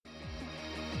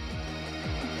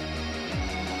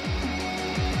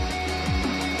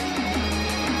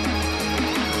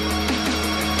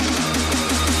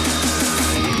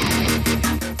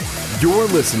You're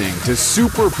listening to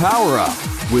Super Power Up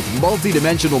with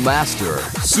multidimensional master,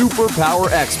 superpower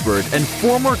expert, and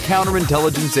former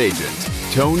counterintelligence agent,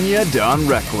 Tonya Don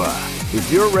Rekla.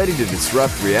 If you're ready to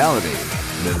disrupt reality,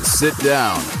 then sit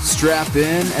down, strap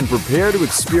in, and prepare to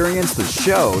experience the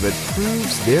show that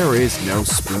proves there is no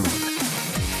spoon.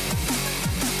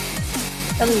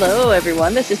 Hello,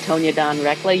 everyone. This is Tonya Don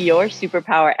Rekla, your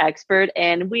superpower expert,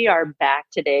 and we are back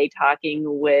today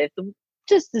talking with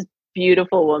just this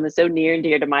beautiful woman, so near and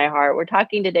dear to my heart. We're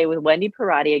talking today with Wendy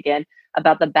Parati again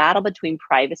about the battle between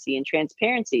privacy and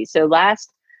transparency. So last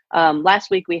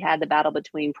week we had the battle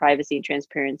between privacy and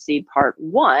transparency, part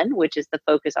one, which is the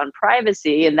focus on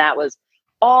privacy, and that was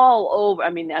all over. I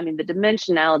mean, the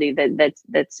dimensionality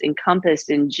that's encompassed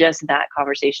in just that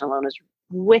conversation alone is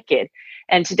wicked.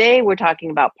 And today we're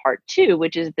talking about part two,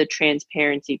 which is the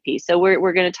transparency piece. So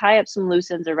we're going to tie up some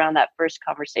loose ends around that first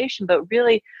conversation, but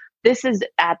really this is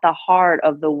at the heart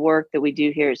of the work that we do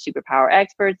here at Superpower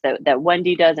Experts, that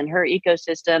Wendy does in her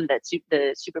ecosystem, that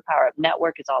the Superpower Up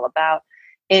Network is all about.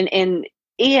 And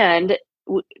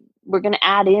we're going to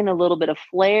add in a little bit of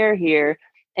flair here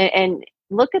and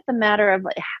look at the matter of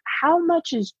like, how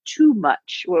much is too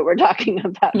much when we're talking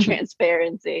about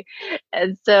transparency.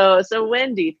 And so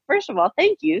Wendy, first of all,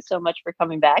 thank you so much for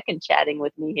coming back and chatting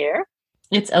with me here.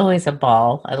 It's always a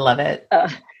ball. I love it.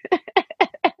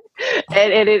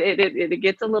 And it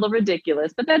gets a little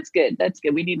ridiculous, but that's good. That's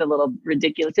good. We need a little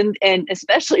ridiculous, and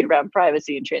especially around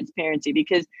privacy and transparency,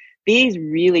 because these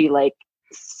really like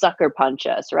sucker punch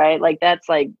us, right? Like that's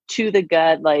like to the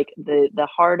gut, like the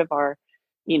heart of our,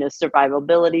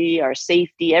 survivability, our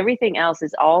safety, everything else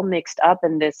is all mixed up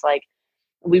in this. Like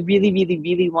we really, really,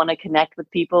 really want to connect with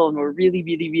people, and we're really,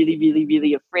 really, really, really,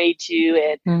 really afraid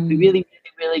to, and we really, really,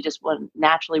 really just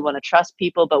naturally want to trust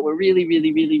people, but we're really,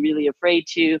 really, really, really afraid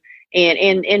to.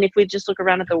 And if we just look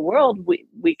around at the world,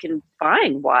 we can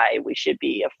find why we should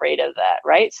be afraid of that,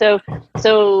 right?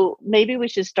 So maybe we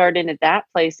should start in at that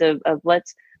place of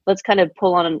let's kind of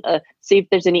pull on, see if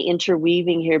there's any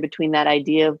interweaving here between that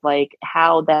idea of like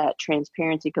how that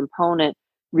transparency component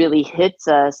really hits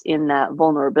us in that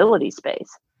vulnerability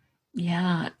space.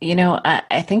 Yeah.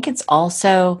 I think it's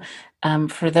also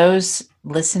for those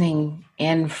listening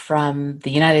in from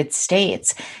the United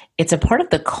States, it's a part of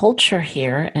the culture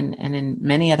here and in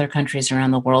many other countries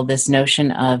around the world, this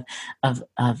notion of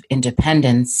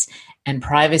independence and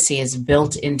privacy is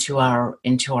built into our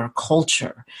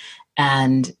culture.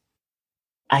 And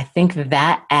I think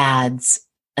that adds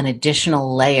an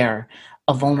additional layer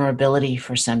of vulnerability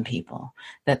for some people,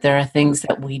 that there are things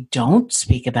that we don't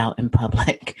speak about in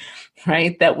public,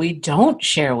 right? That we don't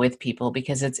share with people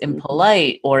because it's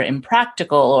impolite or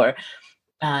impractical or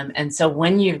and so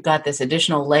when you've got this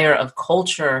additional layer of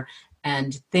culture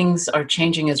and things are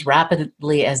changing as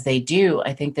rapidly as they do,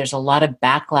 I think there's a lot of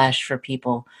backlash for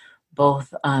people,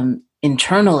 both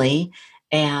internally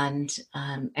and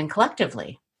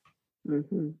collectively.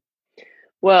 Mm-hmm.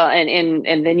 Well,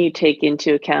 and then you take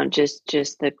into account just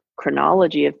the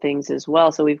chronology of things as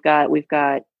well. So we've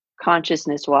got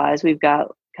consciousness wise, we've got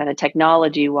kind of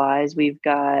technology wise, we've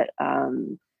got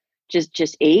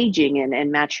just aging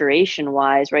and maturation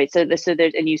wise, right? So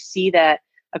there's, and you see that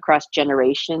across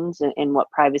generations and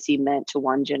what privacy meant to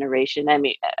one generation. I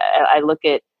mean, I look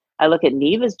at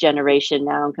Neva's generation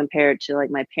now and compare it to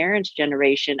like my parents'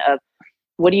 generation of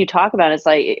what do you talk about? It's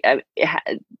like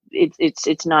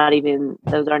it's not even,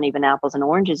 those aren't even apples and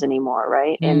oranges anymore,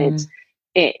 right? And it's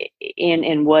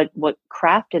in what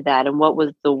crafted that, and what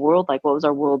was the world like? What was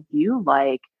our worldview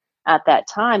like at that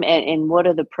time, and what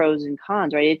are the pros and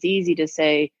cons, right? It's easy to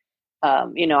say,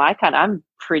 I'm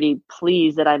pretty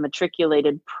pleased that I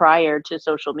matriculated prior to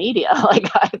social media. Like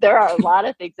there are a lot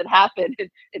of things that happened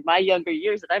in my younger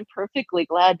years that I'm perfectly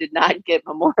glad did not get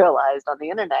memorialized on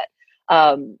the internet.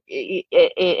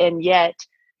 And yet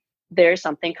there's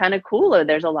something kind of cooler.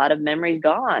 There's a lot of memories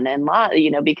gone, and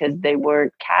because they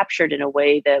weren't captured in a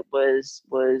way that was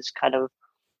kind of,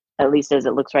 at least as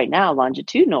it looks right now,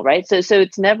 longitudinal, right? So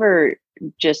it's never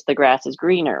just the grass is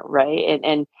greener, right?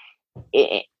 And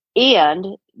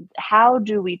how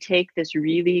do we take this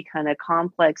really kind of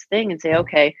complex thing and say,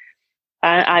 okay,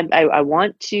 I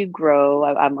want to grow.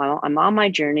 I'm on my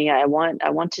journey. I want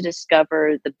to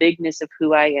discover the bigness of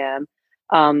who I am.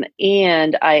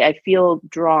 And I feel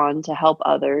drawn to help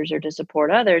others or to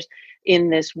support others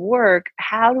in this work.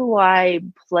 How do I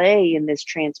play in this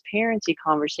transparency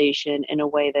conversation in a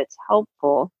way that's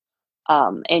helpful,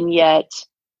 and yet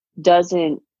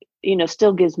doesn't,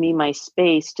 still gives me my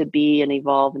space to be and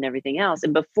evolve and everything else?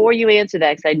 And before you answer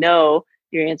that, because I know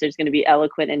your answer is going to be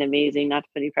eloquent and amazing, not to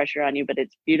put any pressure on you, but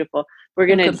it's beautiful. We're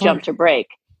going to jump to break.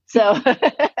 So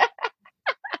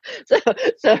so,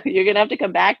 so you're gonna have to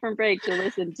come back from break to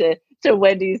listen to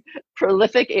Wendy's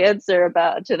prolific answer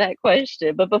to that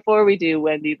question. But before we do,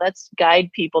 Wendy, let's guide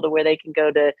people to where they can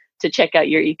go to check out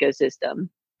your ecosystem.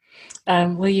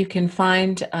 Well, you can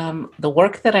find the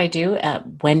work that I do at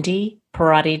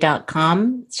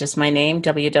wendyperotti.com. It's just my name,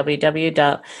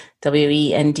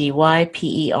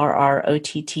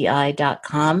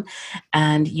 www.wendyperotti.com.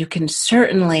 And you can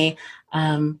certainly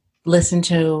listen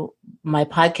to my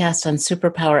podcast on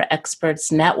Superpower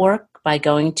Experts Network by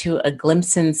going to a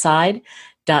glimpse inside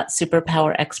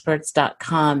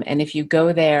superpowerexperts.com. And if you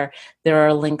go there, there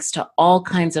are links to all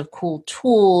kinds of cool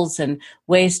tools and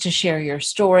ways to share your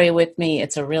story with me.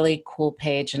 It's a really cool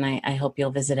page, and I hope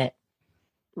you'll visit it.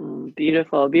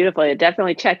 Beautiful, beautiful. Yeah,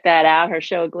 definitely check that out. Her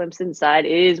show, A Glimpse Inside,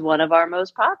 is one of our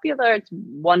most popular. It's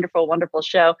wonderful, wonderful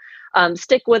show.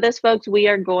 Stick with us, folks. We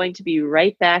are going to be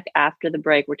right back after the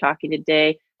break. We're talking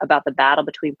today about the battle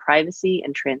between privacy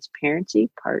and transparency,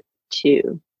 part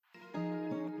 2.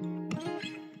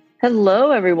 Hello,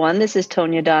 everyone. This is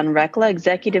Tonya Don Rekla,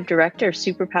 Executive Director of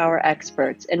Superpower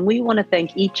Experts, and we want to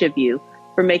thank each of you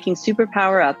for making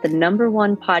Superpower Up the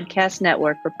 #1 podcast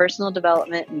network for personal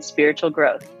development and spiritual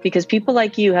growth. Because people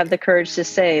like you have the courage to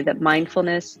say that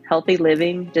mindfulness, healthy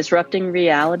living, disrupting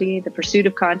reality, the pursuit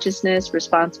of consciousness,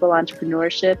 responsible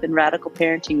entrepreneurship, and radical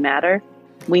parenting matter.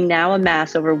 We now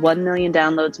amass over 1 million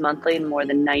downloads monthly in more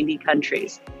than 90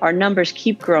 countries. Our numbers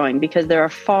keep growing because there are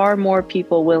far more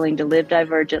people willing to live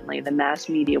divergently than mass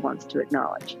media wants to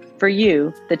acknowledge. For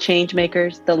you, the change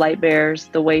makers, the light bearers,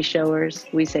 the way showers,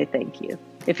 we say thank you.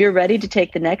 If you're ready to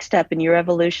take the next step in your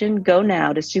evolution, go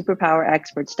now to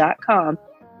superpowerexperts.com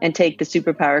and take the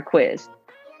Superpower Quiz.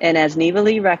 And as Neva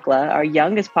Lee Rekla, our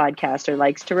youngest podcaster,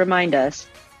 likes to remind us,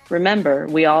 remember,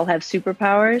 we all have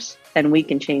superpowers and we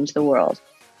can change the world.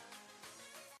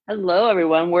 Hello,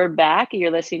 everyone. We're back.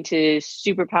 You're listening to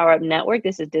Superpower Up Network.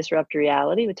 This is Disrupt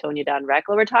Reality with Tonya Don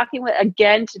Rekla. We're talking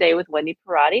again today with Wendy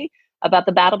Perotti about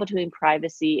the battle between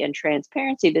privacy and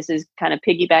transparency. This is kind of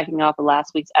piggybacking off of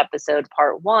last week's episode,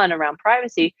 part 1, around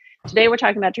privacy. Today, we're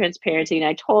talking about transparency, and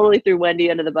I totally threw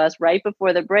Wendy under the bus right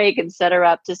before the break and set her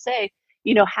up to say,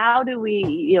 how do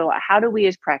we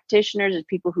as practitioners, as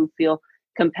people who feel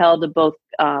compelled to both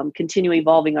continue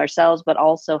evolving ourselves, but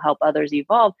also help others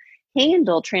evolve,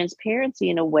 handle transparency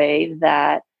in a way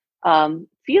that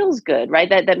feels good, right?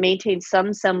 That maintains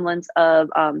some semblance of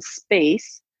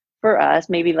space for us.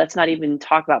 Maybe let's not even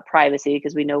talk about privacy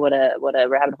because we know what a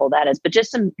rabbit hole that is, but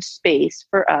just some space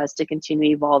for us to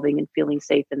continue evolving and feeling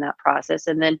safe in that process.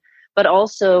 And then, but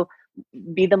also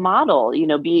be the model,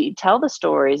 tell the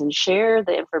stories and share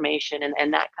the information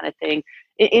and that kind of thing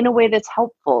in a way that's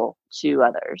helpful to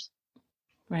others.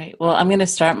 Right. Well, I'm going to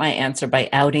start my answer by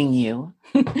outing you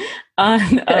on,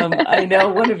 I know,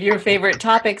 one of your favorite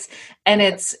topics, and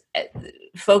it's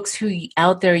folks who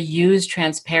out there use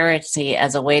transparency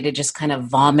as a way to just kind of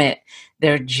vomit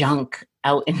their junk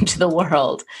out into the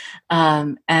world.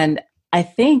 And I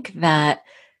think that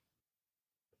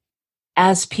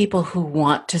as people who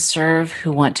want to serve,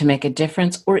 who want to make a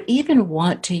difference, or even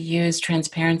want to use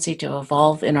transparency to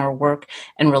evolve in our work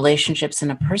and relationships in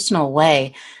a personal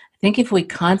way, I think if we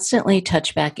constantly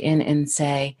touch back in and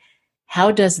say,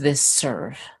 how does this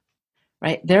serve?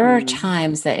 Right? There are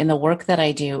times that in the work that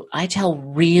I do, I tell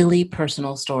really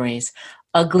personal stories,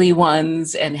 ugly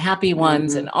ones and happy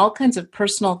ones, and all kinds of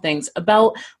personal things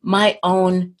about my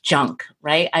own junk,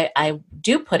 right? I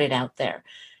do put it out there.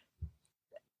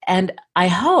 And I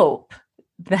hope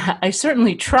that I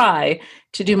certainly try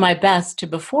to do my best to,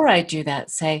 before I do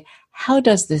that, say, how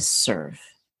does this serve?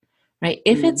 Right?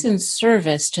 If it's in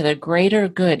service to the greater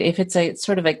good, if it's a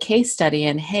sort of a case study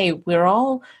and, hey, we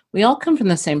all come from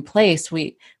the same place.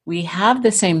 We have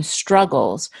the same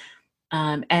struggles.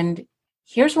 And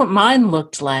here's what mine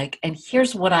looked like. And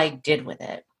here's what I did with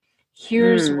it.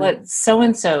 Here's what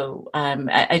so-and-so,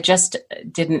 I just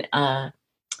did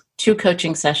 2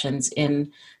 coaching sessions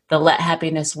in the Let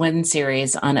Happiness Win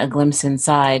series on A Glimpse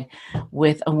Inside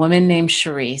with a woman named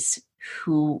Charisse,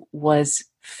 who was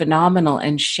phenomenal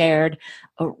and shared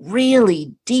a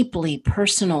really deeply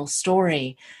personal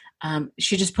story.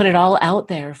 She just put it all out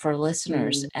there for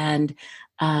listeners, and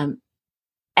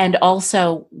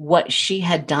also what she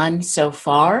had done so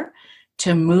far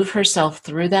to move herself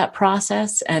through that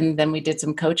process. And then we did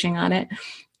some coaching on it.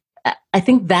 I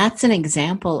think that's an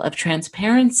example of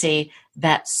transparency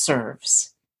that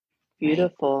serves.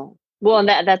 Beautiful. Right? Well,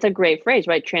 and that's a great phrase,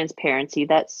 right? Transparency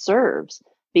that serves.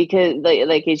 Because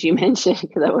like as you mentioned,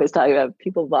 because I always talk about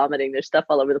people vomiting their stuff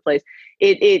all over the place.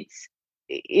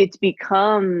 It's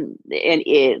become, and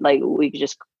it, like we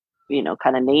just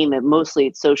kind of name it. Mostly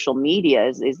it's social media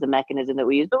is the mechanism that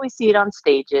we use, but we see it on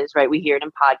stages, right? We hear it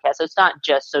in podcasts. So it's not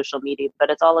just social media, but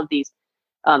it's all of these,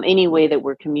 any way that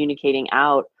we're communicating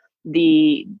out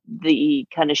the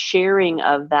kind of sharing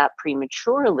of that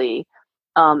prematurely.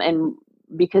 And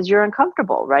because you're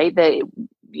uncomfortable, right? That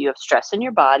you have stress in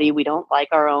your body. We don't like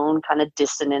our own kind of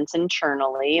dissonance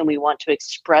internally, and we want to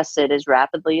express it as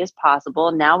rapidly as possible.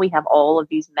 And now we have all of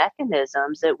these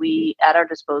mechanisms that we at our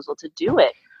disposal to do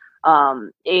it.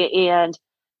 And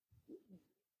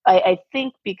I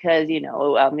think because,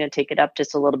 I'm going to take it up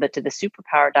just a little bit to the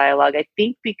superpower dialogue. I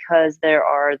think because there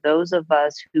are those of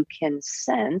us who can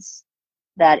sense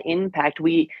that impact.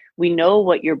 We know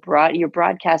what you're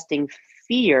broadcasting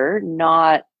fear,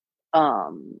 not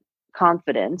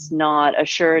confidence, not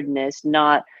assuredness,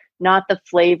 not the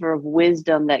flavor of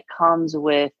wisdom that comes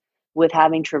with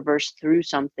having traversed through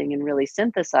something and really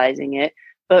synthesizing it,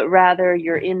 but rather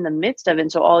you're in the midst of it.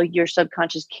 And so all your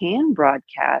subconscious can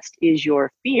broadcast is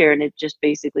your fear. And it just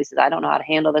basically says, I don't know how to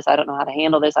handle this. I don't know how to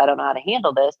handle this. I don't know how to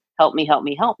handle this. Help me, help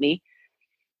me, help me.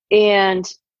 And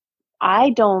I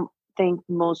don't think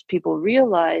most people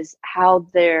realize how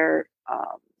they're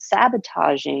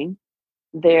sabotaging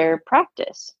their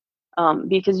practice.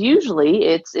 Because usually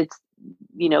it's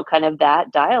kind of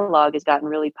that dialogue has gotten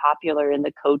really popular in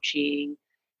the coaching,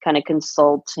 kind of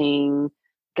consulting,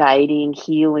 guiding,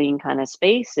 healing kind of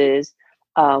spaces,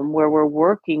 where we're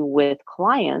working with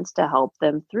clients to help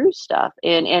them through stuff.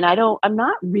 And I'm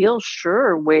not real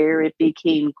sure where it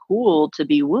became cool to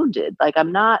be wounded. Like,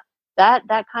 I'm not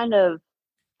that kind of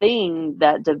thing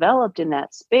that developed in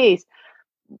that space,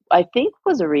 I think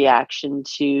was a reaction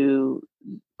to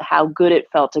how good it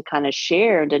felt to kind of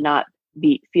share and to not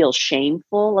feel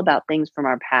shameful about things from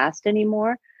our past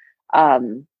anymore.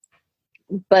 But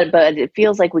it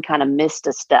feels like we kind of missed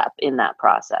a step in that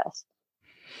process.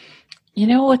 You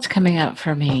know what's coming up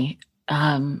for me?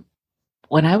 When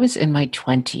I was in my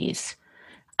 20s,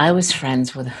 I was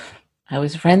friends with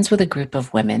a group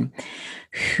of women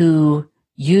who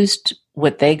used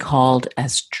what they called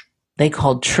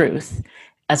truth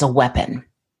as a weapon,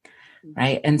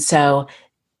 right? And so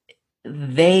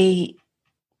they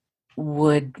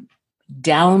would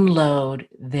download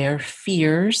their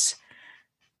fears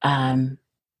in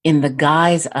the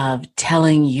guise of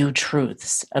telling you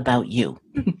truths about you,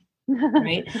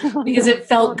 right? Because it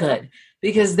felt good,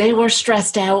 because they were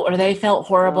stressed out or they felt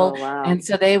horrible. Oh, wow. And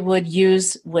so they would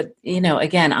use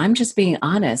again, I'm just being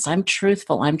honest. I'm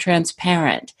truthful. I'm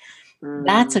transparent.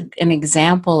 That's an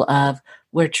example of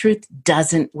where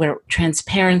where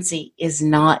transparency is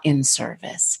not in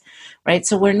service, right?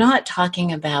 So we're not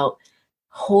talking about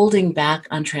holding back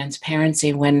on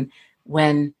transparency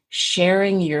when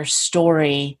sharing your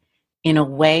story in a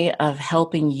way of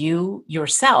helping you,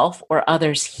 yourself, or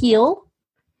others heal.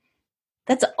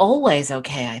 That's always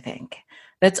okay, I think.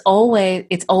 It's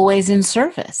always in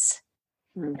service,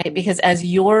 right? Because as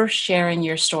you're sharing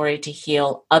your story to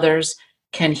heal, others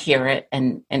can hear it,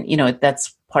 and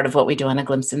that's part of what we do on A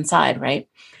Glimpse Inside, right?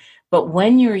 But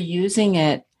when you're using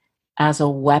it as a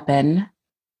weapon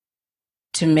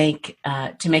to make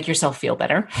yourself feel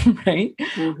better, right?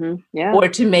 Yeah. Or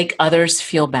to make others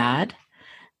feel bad,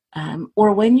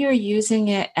 or when you're using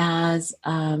it as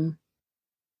an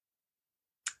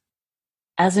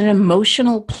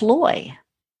emotional ploy,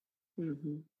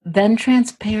 then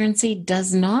transparency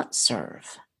does not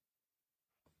serve.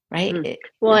 Right.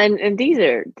 Well, and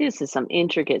this is some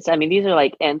intricate. I mean, these are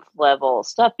like nth level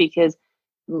stuff, because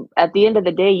at the end of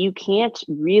the day, you can't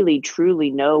really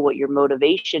truly know what your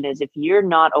motivation is if you're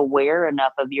not aware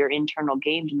enough of your internal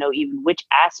game to know even which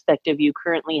aspect of you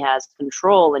currently has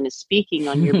control and is speaking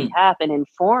on your behalf and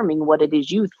informing what it is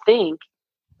you think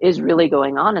is really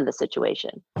going on in the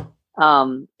situation.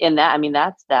 And that, I mean,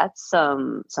 that's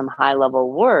some high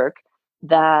level work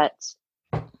that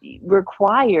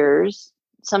requires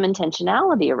some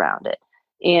intentionality around it.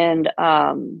 And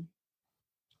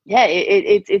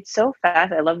it's so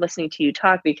fast. I love listening to you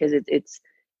talk, because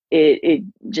it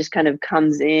just kind of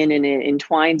comes in and it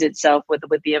entwines itself with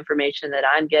the information that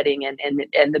I'm getting, and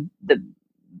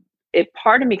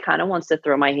part of me kind of wants to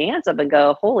throw my hands up and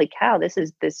go, holy cow, this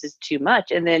is too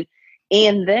much. And then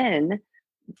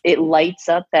it lights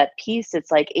up that piece.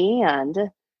 It's like, and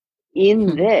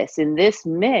in this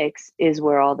mix is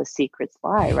where all the secrets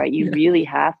lie, right? You really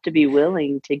have to be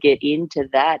willing to get into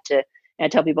that. And I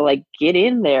tell people, like, get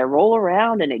in there, roll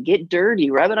around in it, get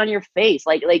dirty, rub it on your face,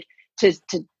 like to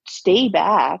stay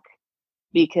back,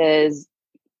 because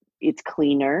it's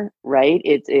cleaner, right?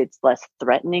 It's less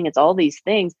threatening. It's all these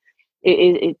things.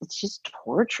 it's just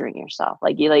torturing yourself.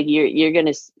 You're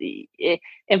gonna see it.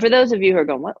 And for those of you who are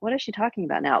going, what is she talking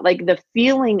about now? Like, the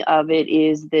feeling of it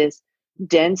is this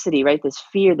density, right? This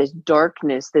fear, this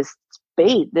darkness, this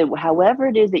space, that however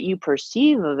it is that you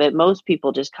perceive of it, most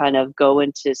people just kind of go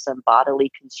into some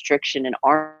bodily constriction and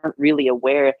aren't really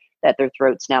aware that their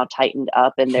throat's now tightened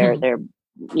up, and they're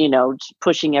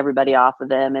pushing everybody off of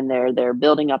them, and they're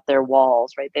building up their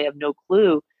walls, right? They have no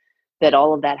clue that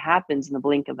all of that happens in the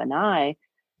blink of an eye.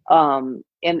 And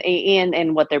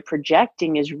what they're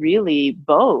projecting is really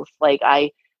both. Like,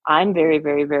 I'm very,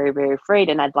 very, very, very afraid,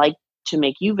 and I'd like to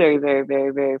make you very, very,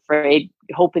 very, very afraid,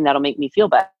 hoping that'll make me feel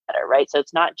better, right? So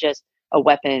it's not just a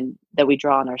weapon that we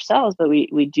draw on ourselves, but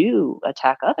we do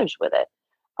attack others with it.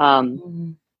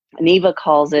 Neva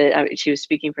calls it, she was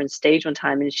speaking from stage one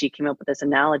time, and she came up with this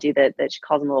analogy that she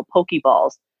calls them little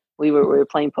Pokeballs. We were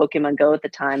playing Pokemon Go at the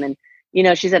time, and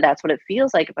she said that's what it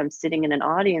feels like if I'm sitting in an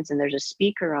audience and there's a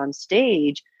speaker on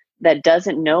stage that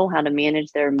doesn't know how to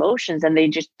manage their emotions, and they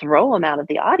just throw them out of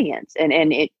the audience, and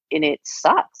it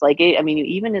sucks. Like,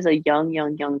 even as a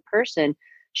young person,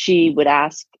 she would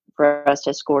ask for us to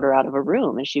escort her out of a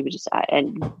room, and she would just,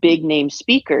 and big name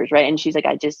speakers, right? And she's like,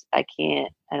 I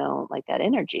don't like that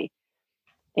energy.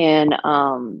 And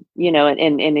and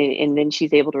then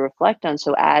she's able to reflect on,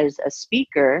 so as a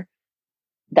speaker,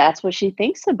 that's what she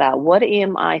thinks about. What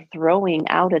am I throwing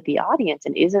out at the audience?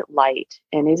 And is it light?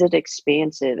 And is it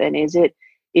expansive? And is it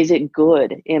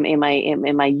good? Am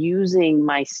I using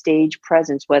my stage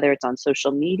presence, whether it's on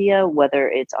social media, whether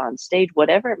it's on stage,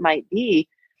 whatever it might be,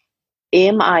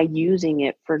 am I using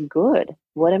it for good?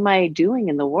 What am I doing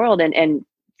in the world? And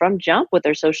from jump with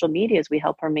our social medias, we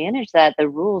help her manage that. The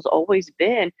rule's always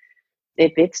been,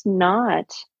 if it's not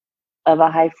of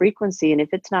a high frequency, and if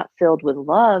it's not filled with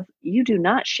love, you do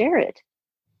not share it.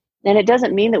 And it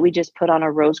doesn't mean that we just put on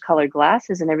our rose-colored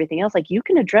glasses and everything else. Like, you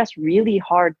can address really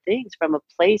hard things from a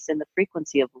place in the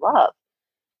frequency of love.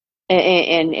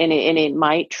 And it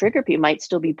might trigger people, might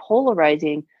still be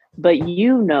polarizing, but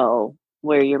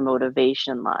where your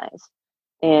motivation lies.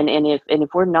 And if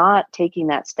we're not taking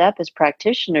that step as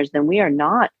practitioners, then we are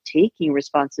not taking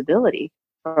responsibility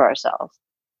for ourselves.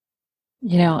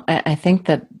 I think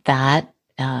that's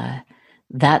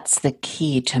the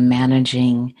key to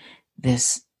managing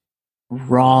this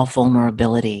raw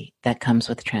vulnerability that comes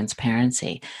with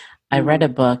transparency. I read a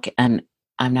book, and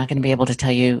I'm not going to be able to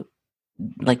tell you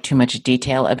like too much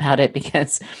detail about it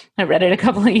because I read it a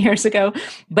couple of years ago,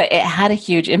 but it had a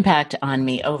huge impact on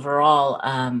me overall.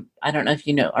 I don't know if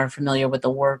are familiar with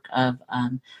the work of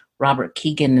Robert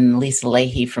Keegan and Lisa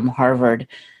Lahey from Harvard.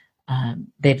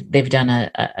 They've done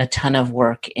a ton of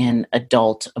work in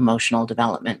adult emotional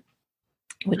development,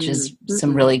 which is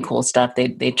some really cool stuff.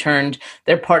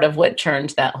 They're part of what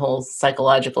turned that whole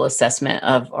psychological assessment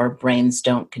of our brains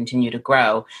don't continue to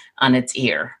grow on its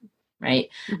ear, right?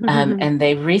 And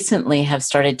they recently have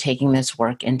started taking this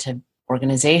work into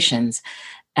organizations,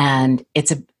 and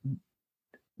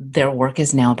their work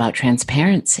is now about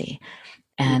transparency.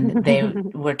 And they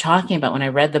were talking about, when I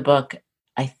read the book,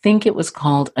 I think it was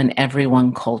called An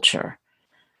Everyone Culture,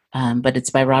 but it's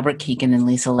by Robert Keegan and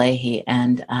Lisa Lahey.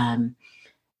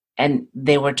 And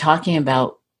they were talking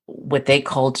about what they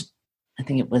called, I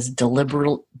think it was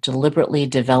deliberately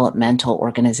developmental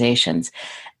organizations.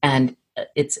 And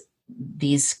it's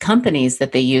these companies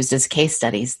that they used as case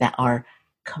studies that are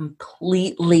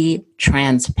completely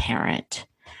transparent,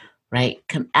 right?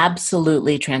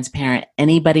 Absolutely transparent.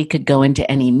 Anybody could go into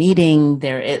any meeting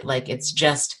there. It's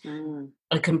just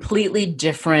a completely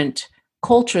different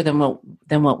culture than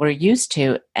what we're used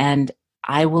to. And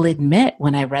I will admit,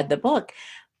 when I read the book,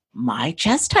 my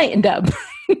chest tightened up.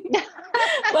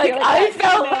 I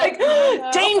felt like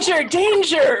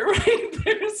danger, right?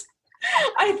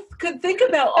 I could think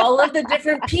about all of the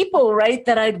different people, right,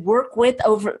 that I'd worked with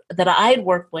over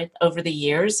the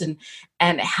years,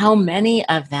 and how many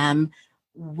of them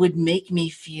would make me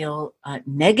feel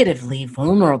negatively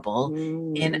vulnerable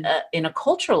in a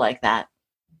culture like that.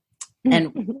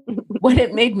 And what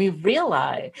it made me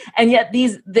realize, and yet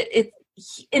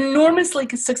it's enormously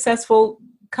successful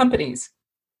companies,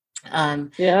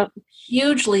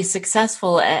 hugely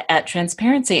successful at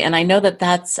transparency. And I know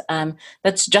that's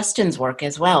Justin's work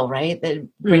as well, right? That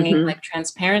bringing like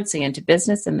transparency into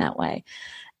business in that way.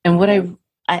 And what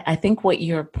I think what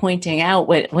you're pointing out,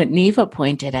 what Neva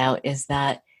pointed out, is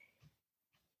that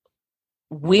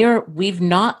we've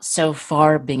not so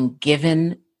far been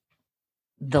given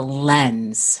the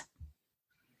lens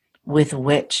with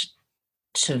which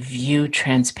to view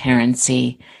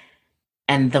transparency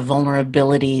and the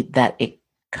vulnerability that it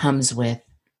comes with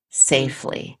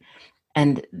safely.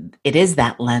 And it is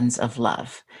that lens of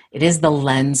love. It is the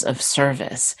lens of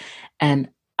service. And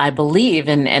I believe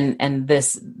and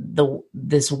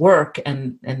this work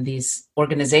and these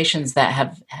organizations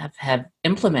that have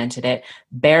implemented it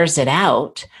bears it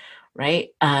out, right?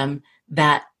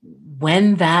 That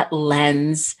when that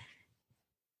lens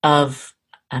of,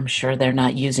 I'm sure they're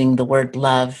not using the word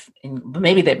love,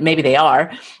 maybe they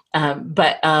are,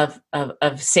 but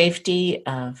of safety,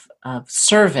 of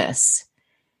service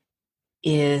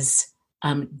is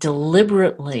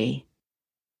deliberately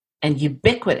and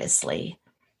ubiquitously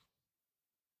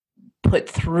put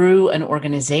through an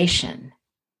organization,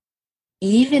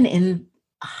 even in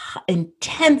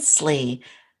intensely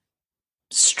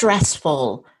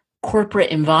stressful corporate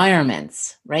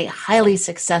environments, right? Highly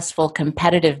successful,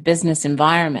 competitive business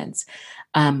environments,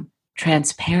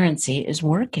 transparency is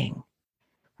working,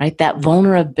 right? That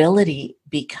vulnerability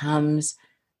becomes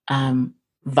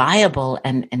viable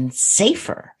and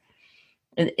safer.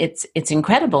 It's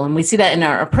incredible. And we see that in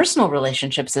our personal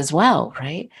relationships as well,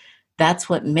 right? That's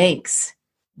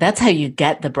how you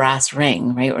get the brass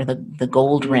ring, right? Or the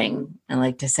gold ring. I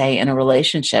like to say in a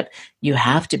relationship, you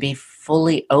have to be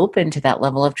fully open to that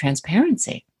level of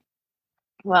transparency.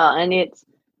 Well, and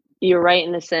you're right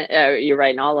in you're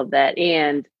right in all of that.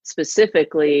 And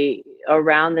specifically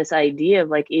around this idea of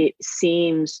like, it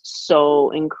seems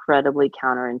so incredibly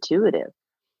counterintuitive.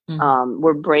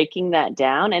 We're breaking that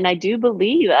down. And I do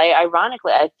believe,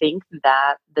 ironically, I think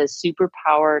that the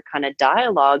superpower kind of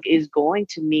dialogue is going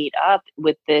to meet up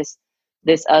with this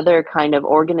other kind of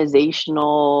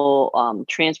organizational,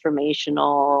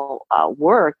 transformational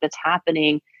work that's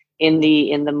happening in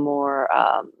the more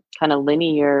kind of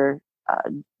linear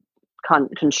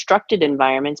constructed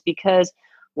environments, because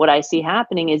what I see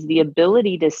happening is the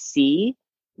ability to see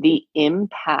the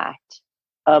impact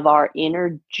of our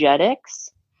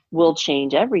energetics will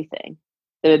change everything.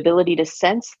 The ability to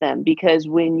sense them, because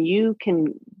when you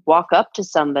can walk up to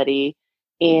somebody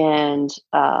and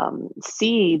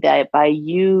see that by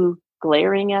you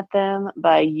glaring at them,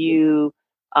 by you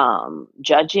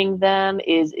judging them,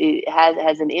 it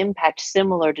has an impact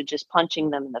similar to just punching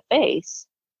them in the face.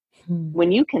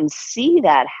 When you can see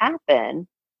that happen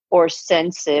or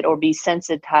sense it or be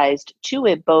sensitized to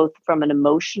it, both from an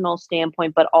emotional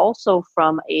standpoint, but also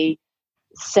from a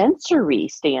sensory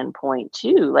standpoint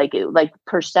too, like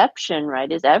perception,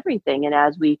 right, is everything. And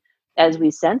as we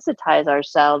sensitize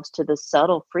ourselves to the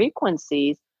subtle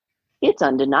frequencies, it's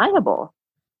undeniable,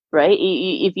 right?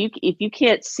 If you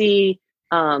can't see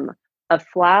a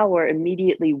flower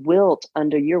immediately wilt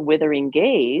under your withering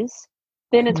gaze,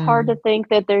 then it's hard to think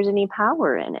that there's any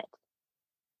power in it.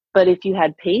 But if you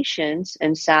had patience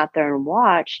and sat there and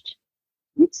watched,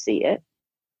 you'd see it.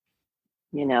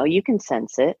 You can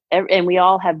sense it. And we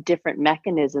all have different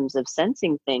mechanisms of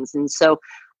sensing things. And so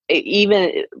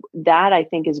even that, I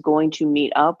think, is going to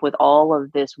meet up with all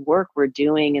of this work we're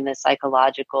doing in the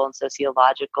psychological and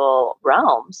sociological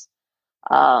realms.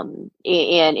 And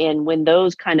when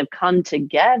those kind of come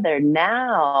together,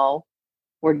 now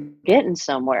we're getting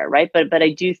somewhere, right? But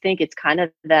I do think it's kind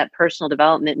of that personal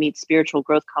development meets spiritual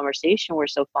growth conversation we're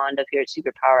so fond of here at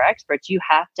Superpower Experts. You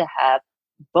have to have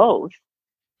both.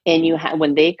 And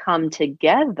when they come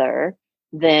together,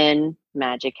 then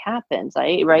magic happens,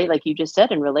 right? Like you just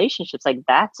said, in relationships, like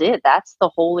that's it. That's the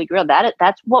holy grail.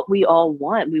 That's what we all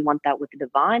want. We want that with the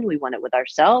divine. We want it with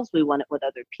ourselves. We want it with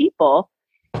other people.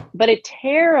 But it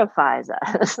terrifies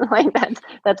us. Like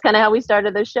that's kind of how we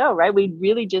started the show, right? We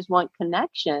really just want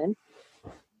connection,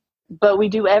 but we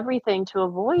do everything to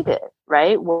avoid it,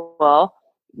 right? Well,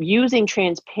 using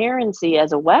transparency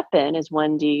as a weapon, as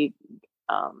Wendy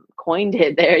coined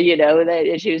it there,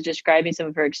 that she was describing some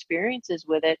of her experiences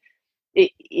with it, it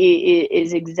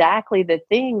is exactly the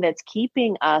thing that's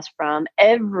keeping us from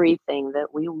everything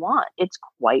that we want. It's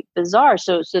quite bizarre.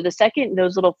 So the second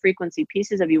those little frequency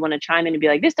pieces of you want to chime in and be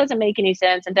like, this doesn't make any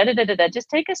sense, and just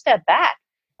take a step back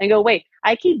and go, wait,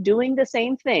 I keep doing the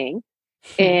same thing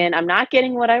and I'm not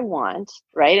getting what I want,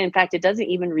 right? In fact, it doesn't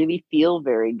even really feel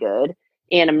very good,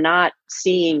 and I'm not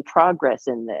seeing progress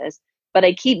in this. But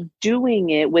I keep doing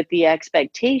it with the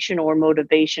expectation or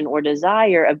motivation or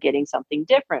desire of getting something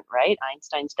different, right?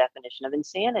 Einstein's definition of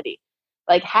insanity.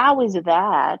 Like, how is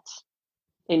that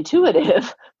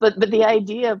intuitive? But the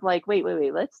idea of like, wait,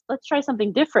 let's try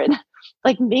something different.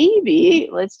 Like, maybe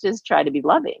let's just try to be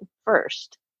loving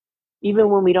first, even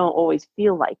when we don't always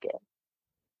feel like it,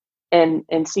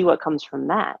 and see what comes from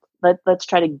that. Let's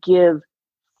try to give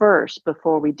first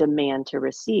before we demand to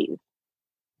receive.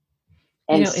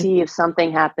 And see if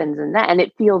something happens in that. And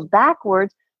it feels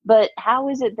backwards, but how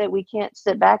is it that we can't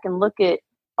sit back and look at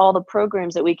all the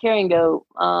programs that we carry and go,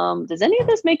 does any of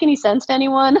this make any sense to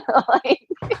anyone? Like,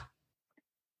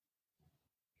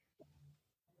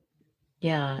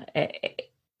 Yeah,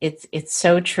 it's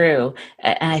so true.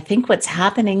 And I think what's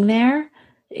happening there,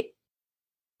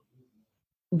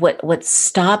 what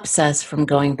stops us from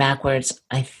going backwards,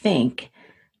 I think,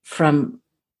 from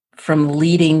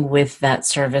leading with that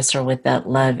service or with that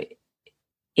love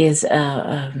is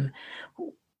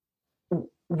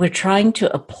we're trying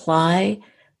to apply.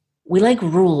 We like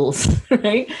rules,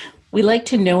 right? We like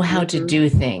to know how to do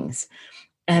things,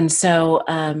 and so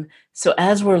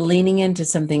as we're leaning into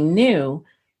something new,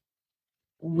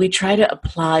 we try to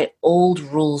apply old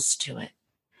rules to it.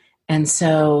 And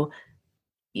so,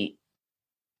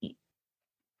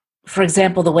 for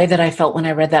example, the way that I felt when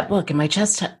I read that book and my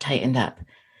chest tightened up,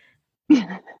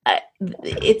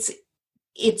 it's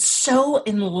so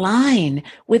in line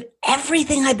with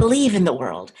everything I believe in the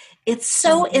world. It's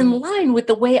so in line with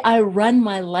the way I run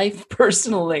my life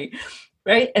personally,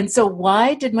 right? And so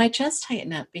why did my chest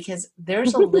tighten up? Because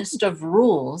there's a list of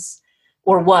rules,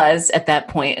 or was at that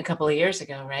point a couple of years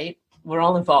ago, right? We're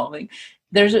all evolving.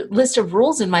 There's a list of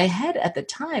rules in my head at the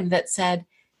time that said,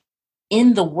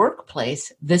 in the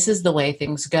workplace, this is the way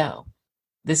things go.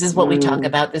 This is what we talk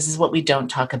about. This is what we don't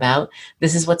talk about.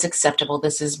 This is what's acceptable.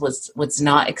 This is what's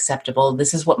not acceptable.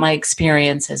 This is what my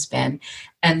experience has been.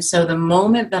 And so the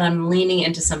moment that I'm leaning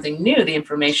into something new, the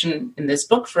information in this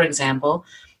book, for example,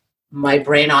 my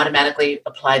brain automatically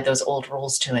applied those old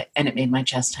rules to it, and it made my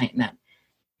chest tighten up.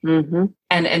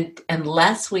 And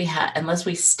unless we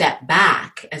step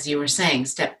back, as you were saying,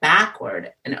 step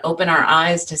backward and open our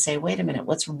eyes to say, wait a minute,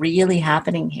 what's really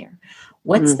happening here?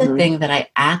 What's the thing that I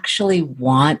actually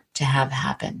want to have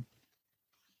happen?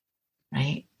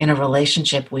 Right? In a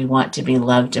relationship, we want to be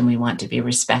loved and we want to be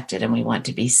respected and we want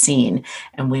to be seen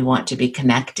and we want to be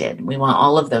connected. We want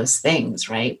all of those things,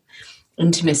 right?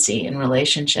 Intimacy in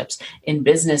relationships. In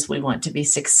business, we want to be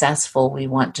successful. We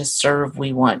want to serve.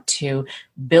 We want to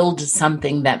build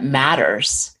something that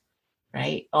matters,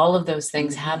 right? All of those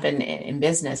things happen in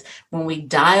business. When we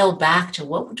dial back to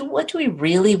what do we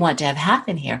really want to have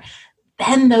happen here,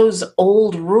 then those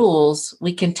old rules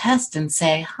we can test and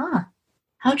say,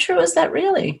 how true is that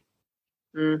really?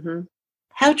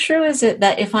 How true is it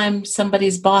that if I'm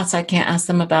somebody's boss, I can't ask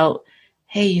them about,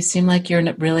 hey, you seem like you're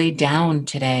really down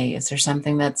today. Is there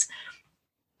something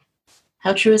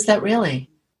how true is that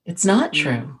really? It's not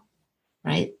true,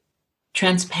 right?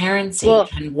 Transparency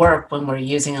can work when we're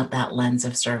using that lens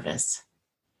of service.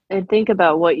 And think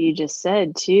about what you just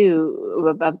said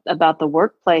too about the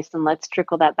workplace, and let's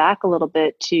trickle that back a little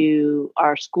bit to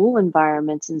our school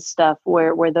environments and stuff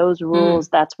where those rules,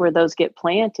 that's where those get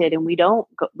planted, and we don't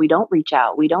reach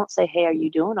out. We don't say, hey, are you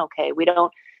doing okay?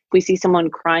 If we see someone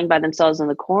crying by themselves in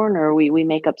the corner, we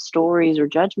make up stories or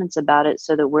judgments about it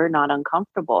so that we're not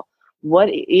uncomfortable. What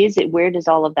is it? Where does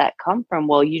all of that come from?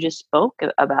 Well, you just spoke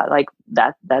about like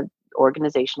that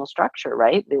organizational structure,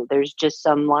 right? There's just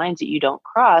some lines that you don't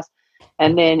cross,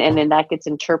 and then that gets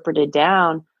interpreted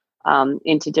down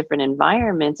into different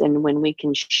environments. And when we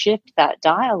can shift that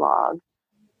dialogue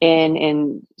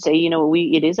and say,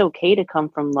 it is okay to come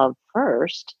from love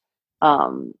first,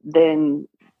 then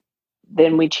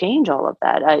we change all of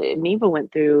that. Neva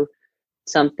went through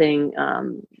something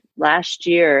last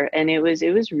year, and it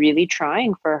was really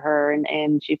trying for her,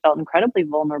 and she felt incredibly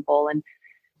vulnerable, and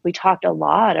we talked a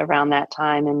lot around that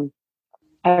time. And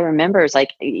I remember it's like,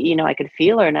 I could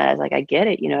feel her, and I was like, I get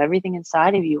it. Everything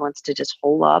inside of you wants to just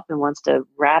hold up and wants to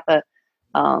wrap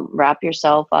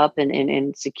yourself up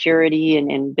in security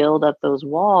and build up those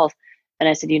walls. And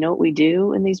I said, you know what we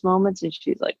do in these moments? And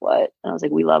she's like, what? And I was like,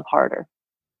 we love harder.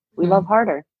 We love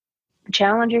harder.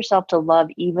 Challenge yourself to love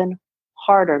even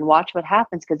harder and watch what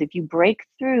happens. Because if you break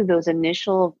through those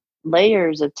initial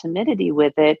layers of timidity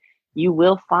with it, you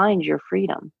will find your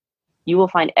freedom. You will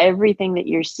find everything that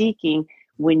you're seeking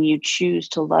when you choose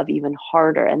to love even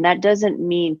harder. And that doesn't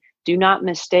mean, do not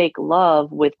mistake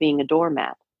love with being a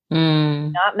doormat. Do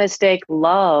not mistake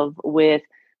love with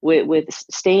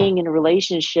staying in a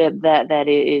relationship that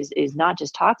is not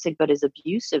just toxic, but is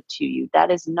abusive to you. That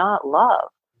is not love,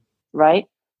 right?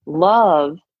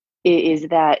 Love is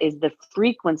the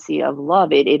frequency of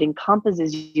love. It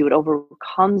encompasses you, it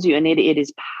overcomes you, and it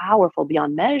is powerful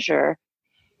beyond measure.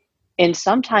 And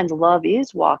sometimes love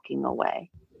is walking away,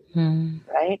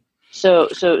 right? So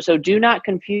do not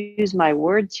confuse my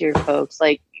words here, folks.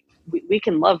 Like we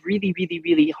can love really, really,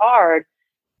 really hard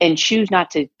and choose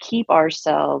not to keep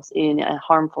ourselves in a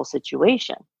harmful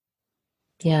situation.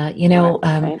 Yeah,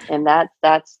 right? And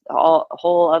that's a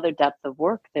whole other depth of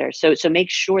work there. So make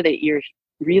sure that you're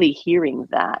really hearing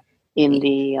that. in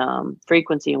the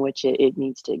frequency in which it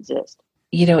needs to exist.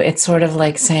 It's sort of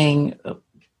like saying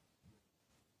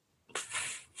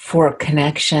for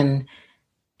connection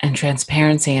and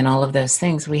transparency and all of those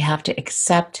things, we have to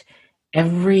accept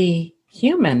every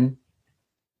human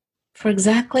for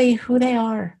exactly who they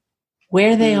are,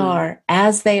 where they are,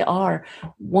 as they are,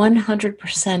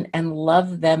 100%, and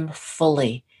love them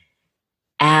fully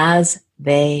as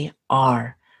they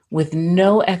are, with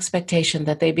no expectation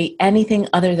that they be anything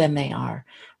other than they are,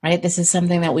 right? This is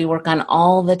something that we work on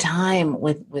all the time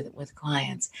with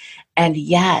clients. And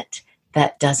yet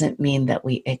that doesn't mean that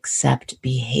we accept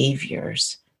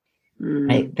behaviors,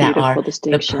 right? That are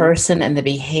the person, and the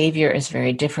behavior is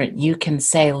very different. You can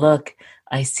say, look,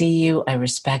 I see you, I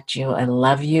respect you, I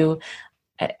love you,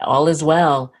 all is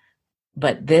well,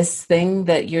 but this thing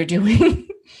that you're doing,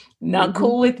 not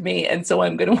cool with me, and so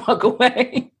I'm going to walk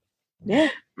away. Yeah.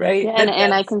 Right. Yeah,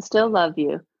 and I can still love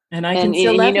you. And I can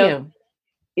still love you.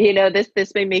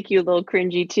 This may make you a little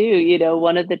cringy too.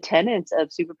 One of the tenets of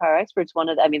Superpower Experts,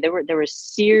 there were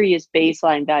serious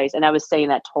baseline values, and I was saying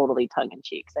that totally tongue in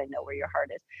cheek because I know where your heart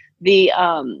is.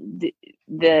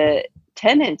 The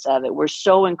tenets of it were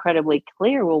so incredibly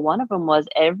clear. Well, one of them was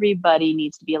everybody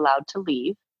needs to be allowed to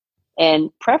leave, and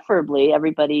preferably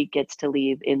everybody gets to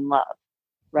leave in love,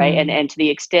 right? And to the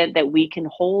extent that we can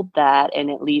hold that,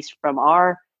 and at least from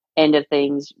our end of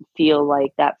things, feel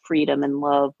like that freedom and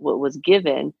love what was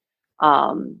given,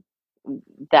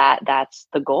 that's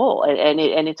the goal.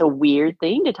 And it's a weird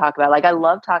thing to talk about. Like, I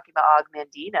love talking about Og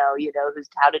Mandino, who's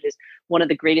touted as one of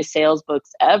the greatest sales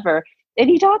books ever, and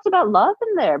he talks about love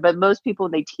in there, but most people,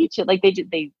 when they teach it, like they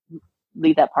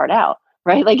leave that part out,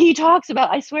 right? Like, he talks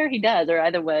about, I swear he does, or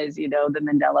otherwise, the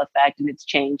Mandela effect, and it's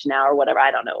changed now or whatever.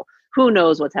 I don't know. Who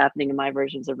knows what's happening in my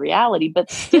versions of reality,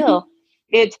 but still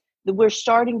we're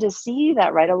starting to see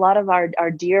that, right? A lot of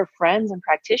our dear friends and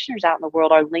practitioners out in the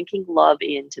world are linking love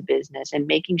into business and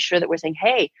making sure that we're saying,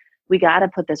 hey, we got to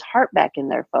put this heart back in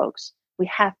there, folks. We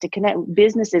have to connect.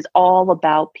 Business is all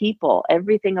about people.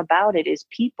 Everything about it is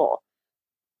people.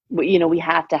 We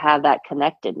have to have that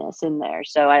connectedness in there.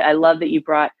 So I love that you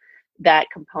brought that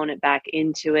component back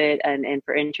into it, and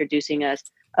for introducing us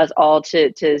all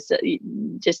to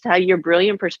just how your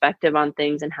brilliant perspective on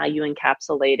things and how you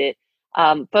encapsulate it.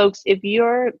 Folks, if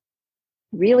you're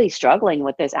really struggling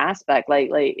with this aspect,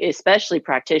 like especially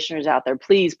practitioners out there,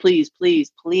 please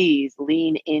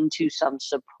lean into some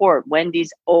support.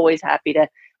 Wendy's always happy to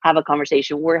have a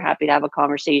conversation. We're happy to have a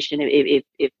conversation.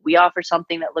 If we offer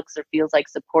something that looks or feels like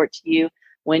support to you,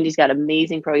 Wendy's got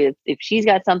amazing programs. If she's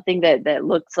got something that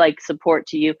looks like support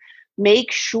to you,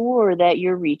 make sure that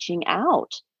you're reaching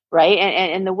out, right?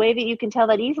 And the way that you can tell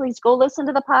that easily is go listen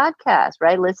to the podcast,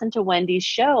 right? Listen to Wendy's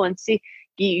show and see.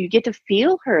 You get to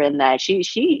feel her in that.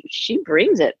 She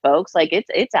brings it, folks. Like,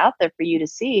 it's out there for you to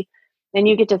see, and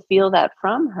you get to feel that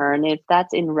from her. And if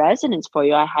that's in resonance for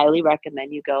you, I highly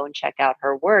recommend you go and check out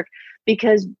her work,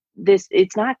 because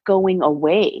it's not going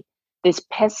away. This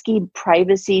pesky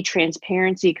privacy,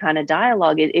 transparency kind of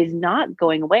dialogue is not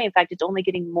going away. In fact, it's only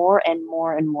getting more and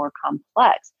more and more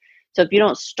complex. So if you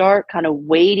don't start kind of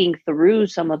wading through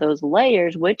some of those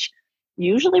layers, which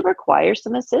usually requires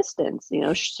some assistance,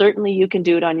 certainly you can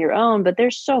do it on your own, but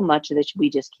there's so much that we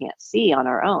just can't see on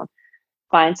our own.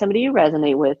 Find somebody you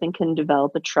resonate with and can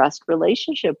develop a trust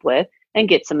relationship with, and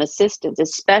get some assistance,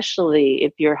 especially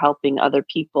if you're helping other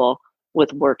people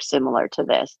with work similar to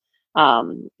this.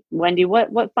 Wendy,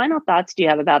 what final thoughts do you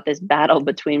have about this battle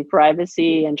between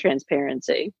privacy and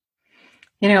transparency?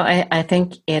 I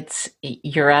think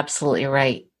you're absolutely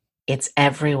right. It's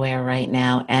everywhere right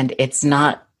now, and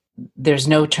there's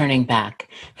no turning back,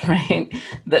 right?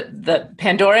 The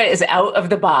Pandora is out of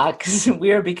the box.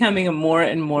 We are becoming a more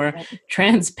and more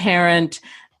transparent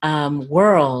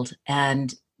world,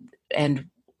 and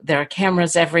there are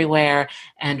cameras everywhere,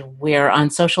 and we're on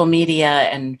social media,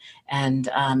 and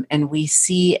we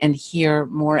see and hear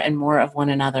more and more of one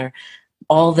another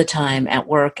all the time, at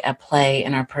work, at play,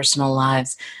 in our personal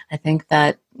lives. I think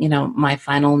that, my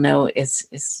final note is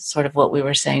sort of what we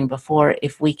were saying before.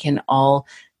 If we can all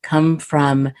come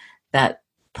from that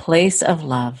place of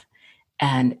love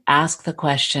and ask the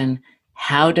question,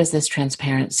 how does this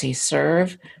transparency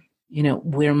serve?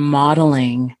 We're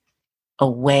modeling a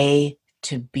way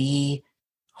to be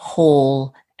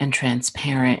whole and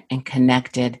transparent and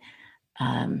connected,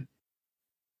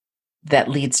 that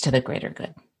leads to the greater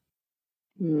good.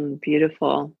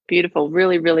 Beautiful.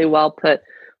 Really, really well put.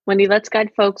 Wendy, let's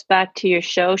guide folks back to your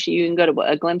show. You can go to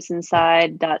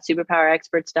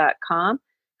aglimpseinside.superpowerexperts.com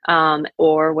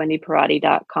or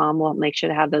wendyparati.com. We'll make sure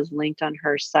to have those linked on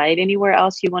her site. Anywhere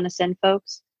else you want to send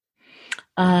folks?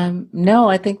 No,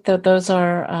 I think that those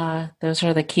are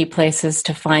the key places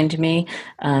to find me.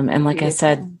 And like I Beautiful.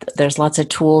 said, there's lots of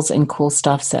tools and cool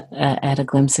stuff at A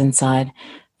Glimpse Inside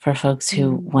for folks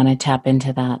who Mm. want to tap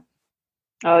into that.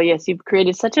 Oh, yes, you've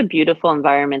created such a beautiful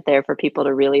environment there for people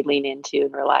to really lean into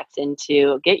and relax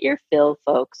into. Get your fill,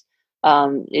 folks.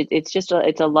 It's just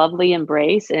it's a lovely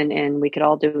embrace, and we could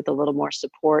all do with a little more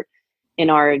support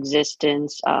in our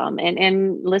existence.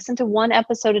 And listen to one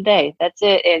episode a day. That's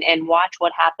it, and watch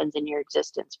what happens in your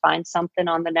existence. Find something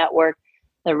on the network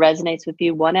that resonates with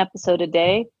you. One episode a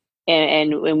day,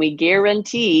 and when we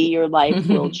guarantee your life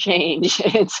will change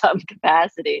in some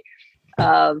capacity.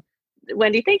 Um,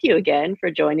 Wendy, thank you again for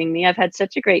joining me. I've had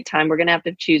such a great time. We're going to have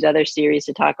to choose other series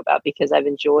to talk about because I've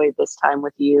enjoyed this time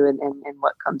with you and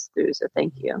what comes through. So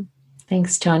thank you.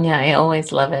 Thanks, Tonya. I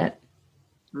always love it.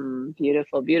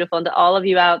 Beautiful, beautiful. And to all of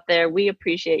you out there, we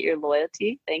appreciate your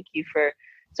loyalty. Thank you for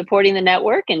supporting the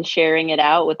network and sharing it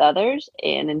out with others.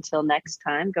 And until next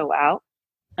time, go out,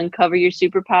 uncover your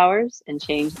superpowers, and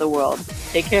change the world.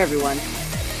 Take care, everyone.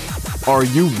 Are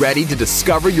you ready to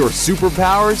discover your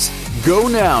superpowers? Go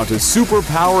now to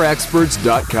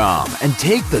superpowerexperts.com and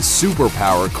take the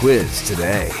superpower quiz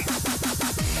today.